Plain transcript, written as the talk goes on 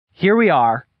here we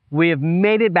are. We have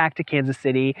made it back to Kansas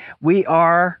City. We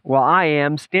are, well, I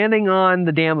am standing on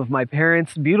the dam of my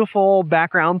parents' beautiful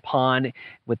background pond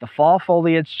with the fall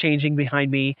foliage changing behind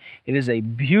me. It is a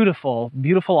beautiful,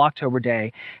 beautiful October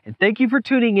day. And thank you for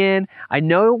tuning in. I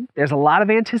know there's a lot of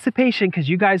anticipation because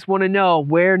you guys want to know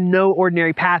where No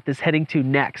Ordinary Path is heading to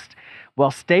next.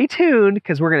 Well, stay tuned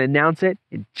because we're going to announce it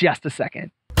in just a second.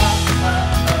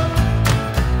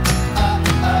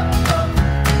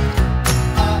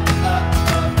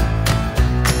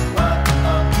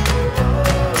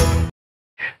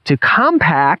 To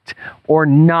compact or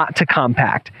not to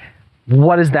compact.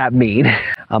 What does that mean?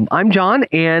 I'm John,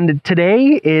 and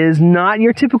today is not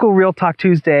your typical Real Talk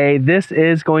Tuesday. This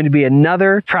is going to be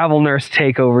another Travel Nurse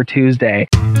Takeover Tuesday.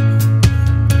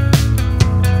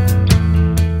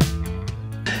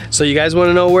 So you guys want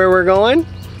to know where we're going?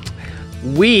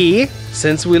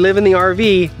 Since we live in the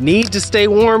RV, need to stay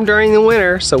warm during the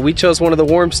winter, so we chose one of the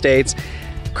warm states.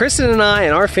 Kristen and I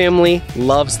and our family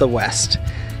loves the West.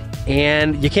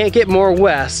 And you can't get more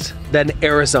west than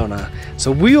Arizona.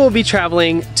 So we will be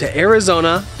traveling to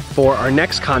Arizona for our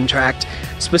next contract,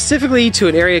 specifically to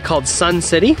an area called Sun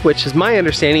City, which is my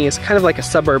understanding is kind of like a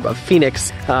suburb of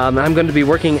Phoenix. I'm going to be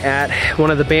working at one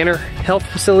of the Banner Health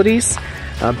facilities,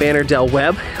 Banner Del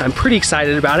Webb. I'm pretty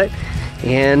excited about it.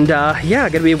 And yeah,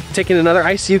 going to be taking another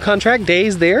ICU contract,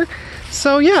 days there.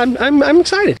 So yeah, I'm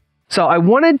excited. So I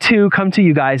wanted to come to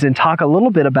you guys and talk a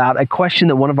little bit about a question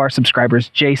that one of our subscribers,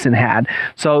 Jason, had.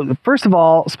 So first of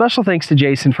all, special thanks to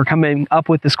Jason for coming up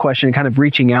with this question and kind of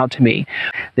reaching out to me.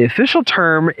 The official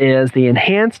term is the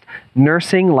Enhanced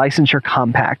Nursing Licensure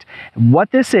Compact. And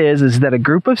what this is that a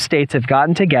group of states have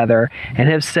gotten together and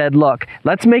have said, look,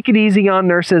 let's make it easy on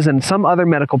nurses and some other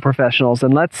medical professionals,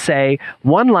 and let's say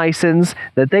one license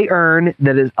that they earn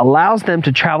that allows them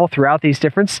to travel throughout these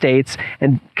different states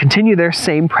and continue their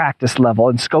same practice level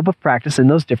and scope of practice in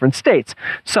those different states.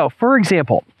 So, for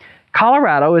example,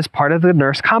 Colorado is part of the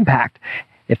Nurse Compact.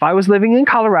 If I was living in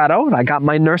Colorado and I got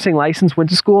my nursing license, went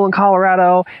to school in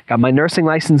Colorado, got my nursing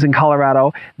license in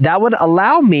Colorado, that would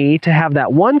allow me to have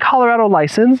that one Colorado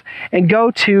license and go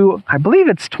to, I believe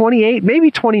it's 28, maybe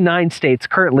 29 states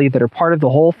currently that are part of the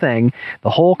whole thing, the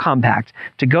whole compact,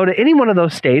 to go to any one of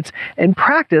those states and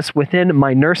practice within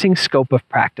my nursing scope of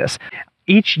practice.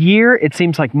 Each year, it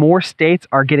seems like more states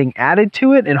are getting added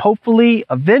to it, and hopefully,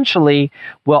 eventually,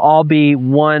 we'll all be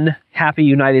one happy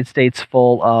United States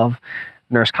full of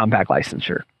nurse compact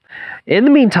licensure. In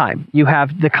the meantime, you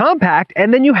have the compact,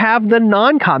 and then you have the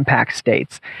non-compact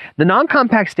states. The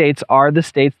non-compact states are the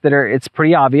states that are, it's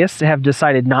pretty obvious, have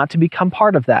decided not to become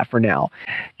part of that for now.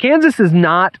 Kansas is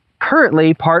not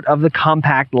currently part of the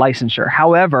compact licensure.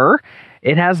 However,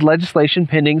 it has legislation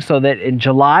pending so that in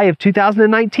July of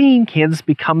 2019, Kansas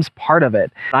becomes part of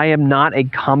it. I am not a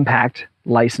compact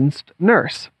licensed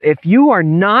nurse. If you are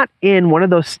not in one of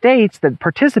those states that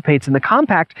participates in the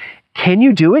compact, can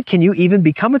you do it? Can you even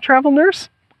become a travel nurse?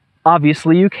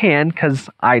 Obviously you can, because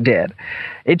I did.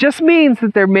 It just means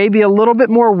that there may be a little bit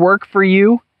more work for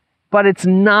you, but it's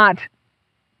not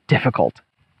difficult.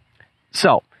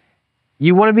 So,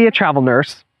 you want to be a travel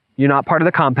nurse, you're not part of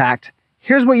the compact,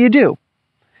 here's what you do.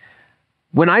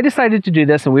 When I decided to do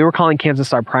this and we were calling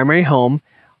Kansas our primary home,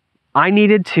 I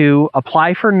needed to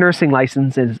apply for nursing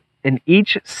licenses in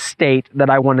each state that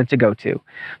I wanted to go to.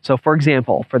 So for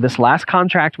example, for this last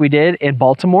contract we did in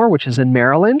Baltimore, which is in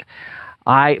Maryland,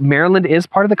 Maryland is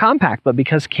part of the compact, but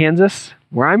because Kansas,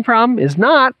 where I'm from, is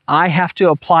not, I have to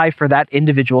apply for that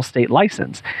individual state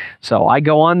license. So I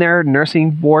go on their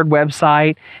nursing board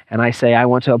website and I say I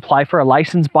want to apply for a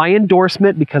license by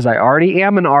endorsement because I already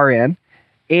am an RN,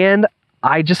 and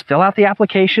I just fill out the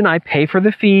application, I pay for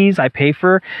the fees, I pay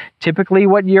for typically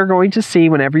what you're going to see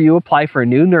whenever you apply for a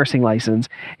new nursing license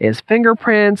is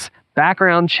fingerprints,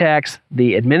 background checks,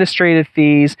 the administrative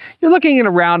fees. You're looking at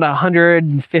around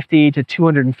 $150 to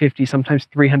 $250, sometimes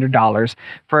 $300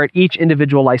 for each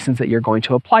individual license that you're going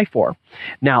to apply for.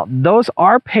 Now, those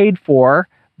are paid for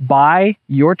by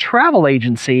your travel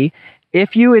agency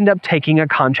if you end up taking a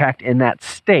contract in that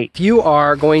state. If you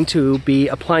are going to be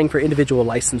applying for individual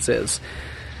licenses,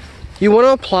 you want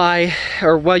to apply,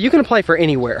 or well, you can apply for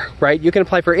anywhere, right? You can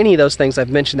apply for any of those things. I've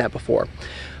mentioned that before.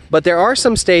 But there are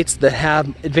some states that have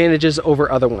advantages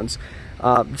over other ones.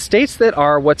 States that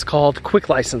are what's called quick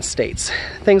license states.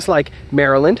 Things like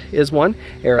Maryland is one,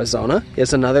 Arizona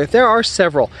is another. There are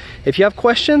several. If you have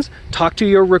questions, talk to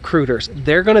your recruiters.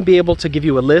 They're going to be able to give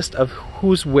you a list of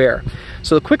who's where.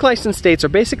 So the quick license states are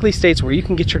basically states where you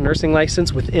can get your nursing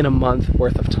license within a month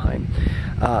worth of time.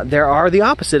 There are the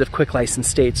opposite of quick license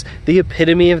states. The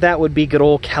epitome of that would be good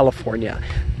old California.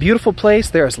 Beautiful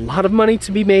place. There's a lot of money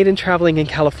to be made in traveling in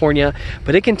California,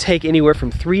 but it can take anywhere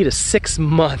from 3 to 6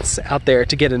 months out there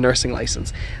to get a nursing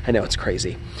license. I know, it's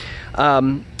crazy.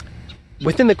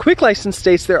 Within the quick license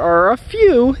states, there are a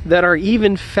few that are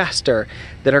even faster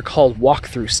that are called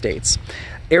walkthrough states.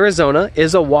 Arizona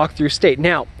is a walkthrough state.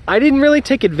 Now, I didn't really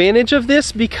take advantage of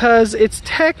this because it's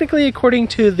technically, according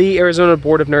to the Arizona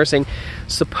Board of Nursing,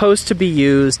 supposed to be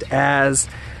used as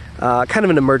kind of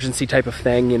an emergency type of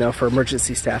thing, you know, for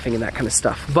emergency staffing and that kind of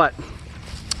stuff. But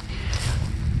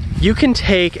you can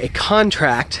take a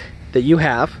contract that you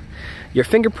have, your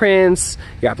fingerprints,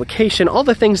 your application, all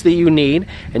the things that you need,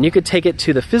 and you could take it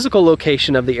to the physical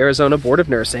location of the Arizona Board of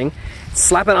Nursing,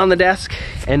 slap it on the desk,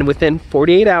 and within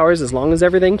 48 hours, as long as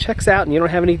everything checks out and you don't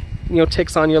have any, you know,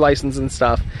 ticks on your license and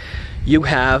stuff, you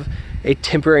have a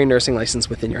temporary nursing license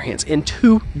within your hands in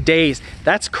 2 days.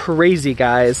 That's crazy,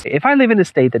 guys. If I live in a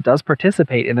state that does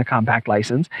participate in a compact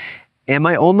license, am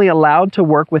I only allowed to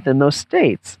work within those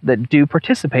states that do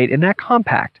participate in that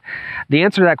compact? The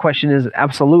answer to that question is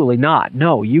absolutely not.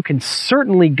 No, you can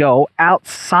certainly go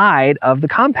outside of the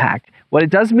compact. What it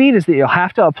does mean is that you'll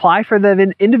have to apply for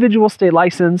the individual state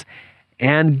license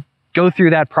and go through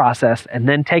that process and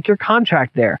then take your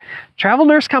contract there. Travel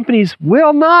nurse companies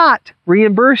will not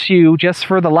reimburse you just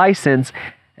for the license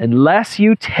unless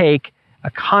you take a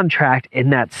contract in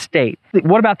that state.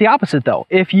 What about the opposite though?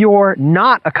 If you're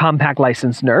not a compact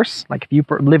licensed nurse, like if you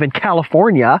live in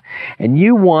California and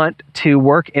you want to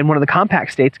work in one of the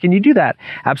compact states, can you do that?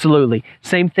 Absolutely.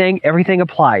 Same thing, everything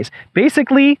applies.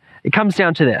 Basically, it comes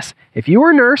down to this. If you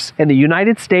are a nurse in the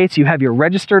United States, you have your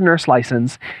registered nurse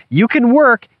license, you can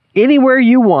work anywhere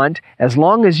you want as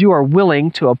long as you are willing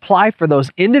to apply for those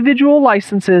individual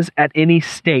licenses at any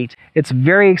state. It's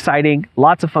very exciting,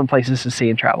 lots of fun places to see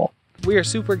and travel. We are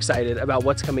super excited about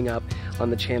what's coming up on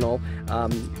the channel.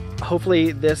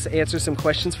 Hopefully this answers some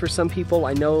questions for some people.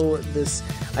 I know this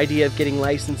idea of getting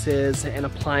licenses and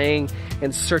applying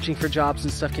and searching for jobs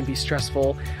and stuff can be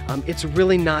stressful. It's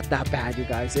really not that bad, you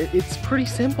guys. It's pretty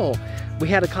simple. We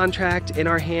had a contract in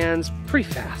our hands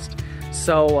pretty fast.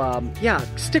 So yeah,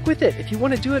 stick with it. If you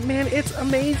want to do it, man, it's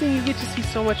amazing. You get to see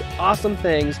so much awesome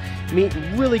things, meet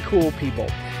really cool people.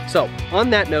 So on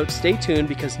that note, stay tuned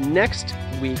because next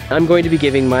week I'm going to be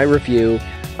giving my review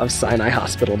of Sinai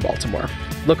Hospital in Baltimore.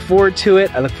 Look forward to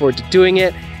it. I look forward to doing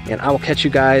it, and I will catch you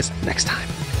guys next time.